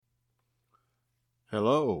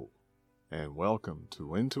Hello, and welcome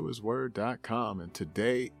to IntoHisWord.com, and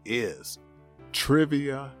today is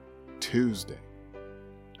Trivia Tuesday.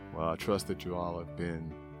 Well, I trust that you all have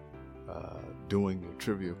been doing your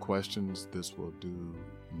trivia questions. This will do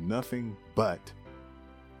nothing but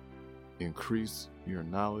increase your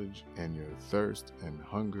knowledge and your thirst and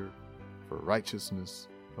hunger for righteousness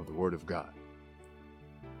of the Word of God.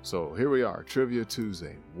 So here we are, Trivia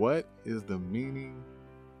Tuesday. What is the meaning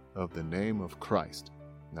of the name of Christ?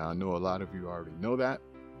 Now, I know a lot of you already know that,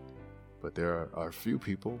 but there are a few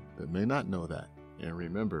people that may not know that. And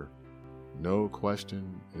remember, no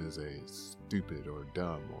question is a stupid or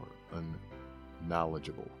dumb or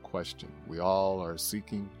unknowledgeable question. We all are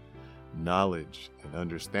seeking knowledge and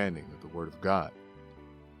understanding of the Word of God.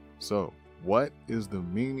 So, what is the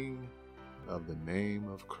meaning of the name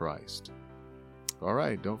of Christ? All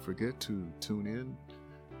right, don't forget to tune in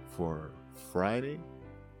for Friday,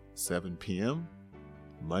 7 p.m.,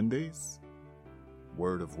 Mondays,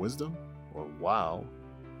 Word of Wisdom, or WOW,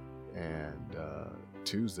 and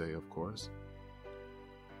Tuesday, of course,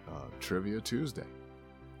 Trivia Tuesday.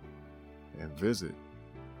 And visit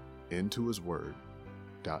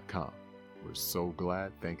IntoHisWord.com. We're so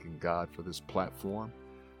glad, thanking God for this platform,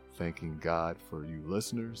 thanking God for you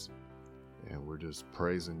listeners, and we're just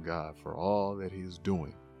praising God for all that He's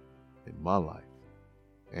doing in my life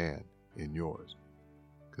and in yours.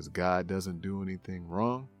 Because God doesn't do anything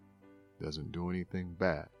wrong, doesn't do anything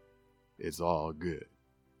bad. It's all good.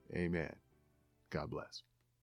 Amen. God bless.